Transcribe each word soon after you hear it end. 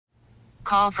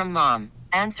Call from mom.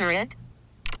 Answer it.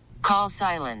 Call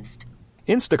silenced.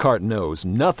 Instacart knows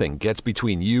nothing gets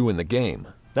between you and the game.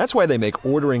 That's why they make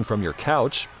ordering from your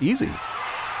couch easy.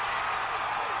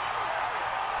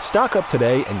 Stock up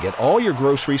today and get all your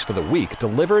groceries for the week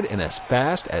delivered in as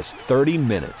fast as 30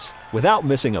 minutes without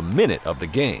missing a minute of the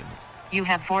game. You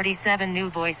have 47 new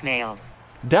voicemails.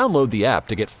 Download the app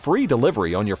to get free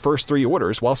delivery on your first 3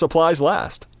 orders while supplies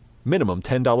last. Minimum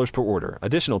 $10 per order.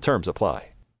 Additional terms apply.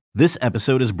 This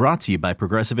episode is brought to you by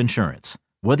Progressive Insurance.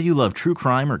 Whether you love true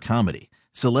crime or comedy,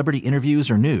 celebrity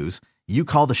interviews or news, you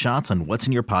call the shots on what's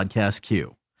in your podcast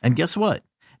queue. And guess what?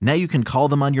 Now you can call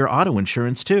them on your auto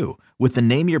insurance too with the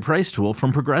Name Your Price tool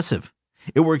from Progressive.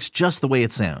 It works just the way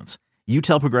it sounds. You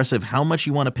tell Progressive how much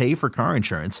you want to pay for car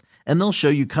insurance, and they'll show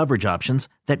you coverage options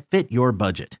that fit your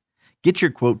budget. Get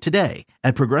your quote today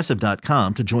at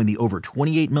Progressive.com to join the over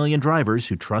 28 million drivers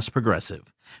who trust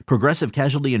Progressive. Progressive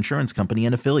Casualty Insurance Company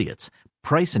and Affiliates.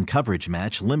 Price and coverage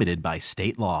match limited by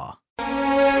state law.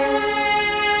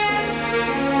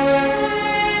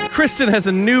 Kristen has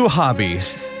a new hobby,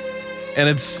 and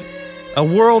it's a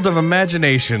world of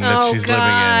imagination that she's living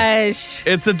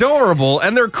in. It's adorable,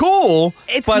 and they're cool.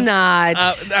 It's but, not.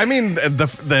 I mean,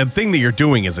 the thing that you're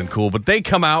doing isn't cool, but they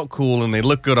come out cool, and they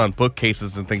look good on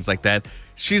bookcases and things like that.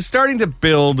 She's starting to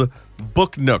build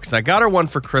book nooks. I got her one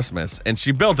for Christmas, and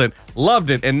she built it, loved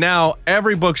it, and now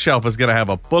every bookshelf is going to have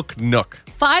a book nook.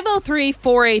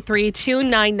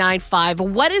 503-483-2995.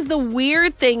 What is the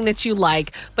weird thing that you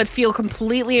like but feel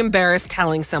completely embarrassed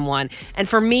telling someone? And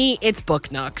for me, it's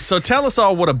book nooks. So tell us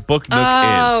all what a book nook is.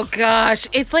 Oh, gosh.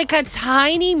 It's like a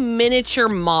tiny miniature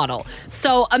model.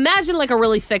 So imagine like a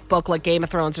really thick book like Game of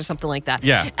Thrones or something like that.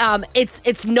 Yeah.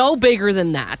 It's no bigger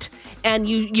than that. And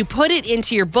you put it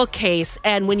into your bookcase,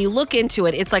 and when you look into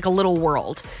it, it's like a little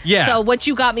world. Yeah. So what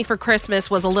you got me for Christmas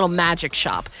was a little magic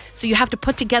shop. So you have to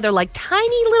put together like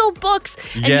tiny little books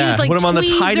and use like put them on the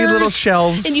tiny little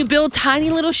shelves. And you build tiny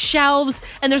little shelves,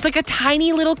 and there's like a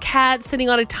tiny little cat sitting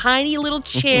on a tiny little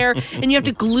chair, and you have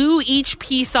to glue each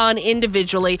piece on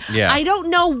individually. Yeah. I don't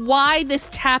know why this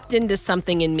tapped into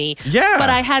something in me. Yeah. But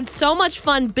I had so much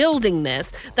fun building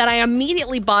this that I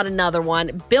immediately bought another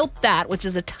one, built that, which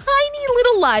is a tiny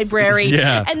little library.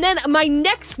 Yeah. And then my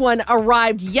next one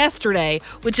arrived yesterday,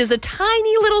 which is a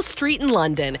tiny little street in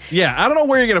London. Yeah, I don't know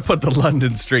where you're going to put the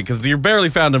London street because you barely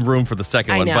found a room for the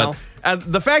second one. know. But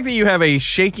the fact that you have a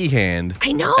shaky hand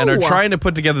I know. and are trying to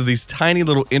put together these tiny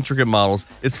little intricate models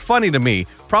is funny to me.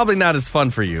 Probably not as fun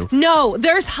for you. No,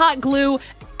 there's hot glue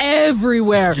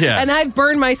everywhere. Yeah. And I've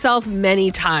burned myself many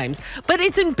times. But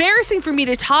it's embarrassing for me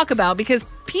to talk about because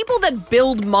people that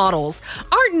build models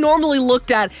aren't normally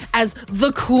looked at as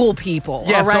the cool people,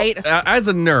 Yeah, all right? So, as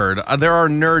a nerd, there are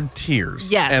nerd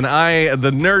tiers. Yes. And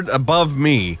the nerd above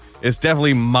me is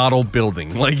definitely model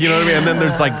building. Like, you know what I mean? And then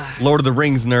there's like Lord of the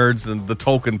Rings nerds and the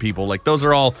Tolkien people. Like, those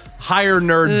are all higher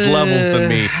nerds levels than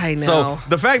me. I know. So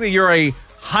the fact that you're a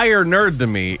higher nerd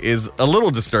than me is a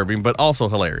little disturbing, but also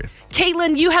hilarious.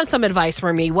 Caitlin, you have some advice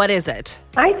for me. What is it?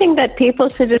 I think that people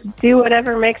should just do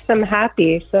whatever makes them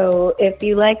happy. So if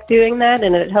you like doing that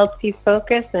and it helps you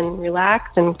focus and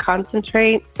relax and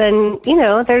concentrate, then,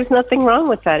 there's nothing wrong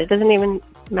with that. It doesn't even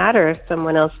matter if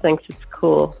someone else thinks it's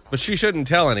cool. But she shouldn't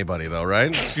tell anybody, though,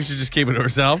 right? She should just keep it to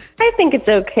herself. I think it's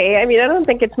okay. I mean, I don't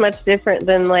think it's much different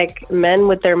than, like, men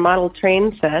with their model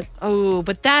train sets. Oh,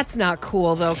 but that's not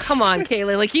cool, though. Come on,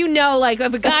 Caitlin. Like,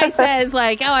 if a guy says,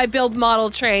 like, I build model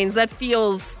trains, that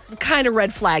feels kind of red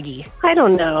flaggy. I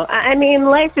don't know. I mean,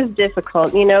 life is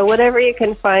difficult. Whatever you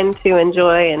can find to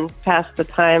enjoy and pass the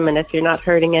time, and if you're not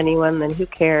hurting anyone, then who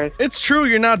cares? It's true,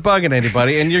 you're not bugging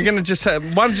anybody, and you're going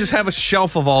to want to just have a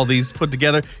shelf of all these put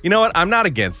together. You know what? I'm not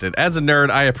against it. As a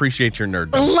nerd, I appreciate your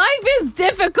nerd. Life is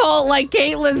difficult, like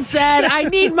Caitlin said. I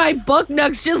need my book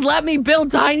nooks. Just let me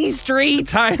build tiny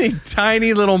streets.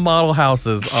 Tiny little model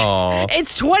houses. Aw.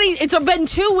 It's been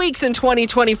 2 weeks in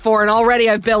 2024, and already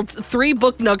I've built 3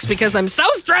 book nooks because I'm so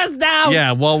stressed out.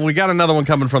 Yeah, well, we got another one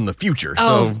coming from the future.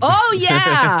 Oh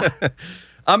yeah.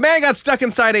 A man got stuck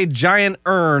inside a giant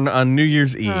urn on New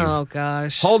Year's Eve. Oh,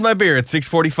 gosh. Hold my beer at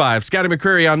 6:45. Scotty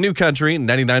McCreery on New Country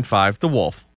 99.5 The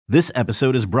Wolf. This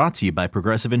episode is brought to you by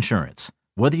Progressive Insurance.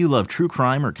 Whether you love true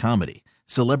crime or comedy,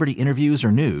 celebrity interviews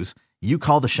or news, you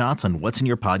call the shots on what's in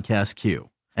your podcast queue.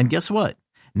 And guess what?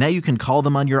 Now you can call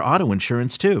them on your auto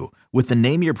insurance too with the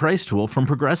Name Your Price tool from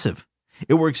Progressive.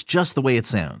 It works just the way it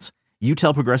sounds. You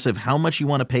tell Progressive how much you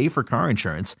want to pay for car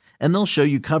insurance, and they'll show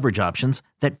you coverage options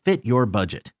that fit your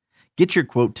budget. Get your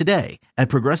quote today at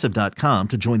Progressive.com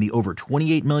to join the over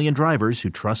 28 million drivers who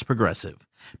trust Progressive.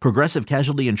 Progressive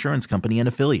Casualty Insurance Company and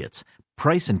Affiliates.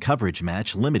 Price and coverage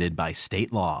match limited by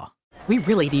state law. We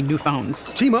really need new phones.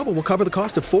 T-Mobile will cover the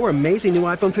cost of 4 amazing new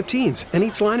iPhone 15s, and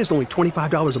each line is only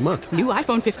 $25 a month. New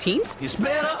iPhone 15s? It's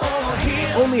better over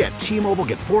here. Only at T-Mobile,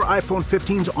 get 4 iPhone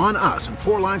 15s on us and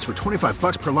 4 lines for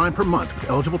 $25 per line per month with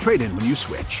eligible trade-in when you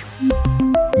switch.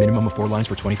 Minimum of 4 lines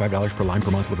for $25 per line per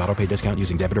month with autopay discount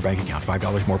using debit or bank account.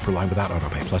 $5 more per line without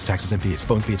autopay, plus taxes and fees.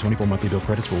 Phone fee at 24 monthly bill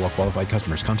credits for well-qualified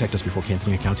customers. Contact us before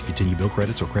canceling account to continue bill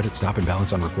credits or credit stop and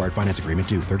balance on required finance agreement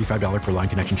due. $35 per line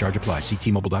connection charge applies. See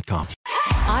T-Mobile.com.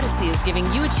 Odyssey is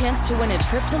giving you a chance to win a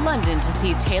trip to London to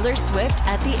see Taylor Swift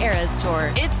at the Eras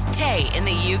Tour. It's Tay in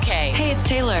the UK. Hey, it's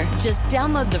Taylor. Just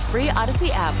download the free Odyssey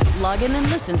app, log in and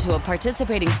listen to a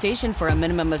participating station for a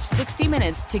minimum of 60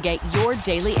 minutes to get your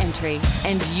daily entry.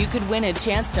 And you could win a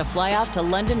chance to fly off to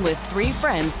London with 3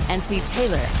 friends and see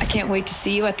Taylor. I can't wait to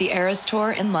see you at the Eras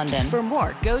Tour in London. For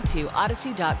more, go to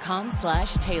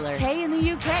odyssey.com/Taylor. Tay in the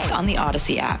UK. It's on the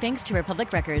Odyssey app. Thanks to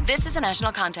Republic Records. This is a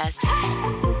national contest.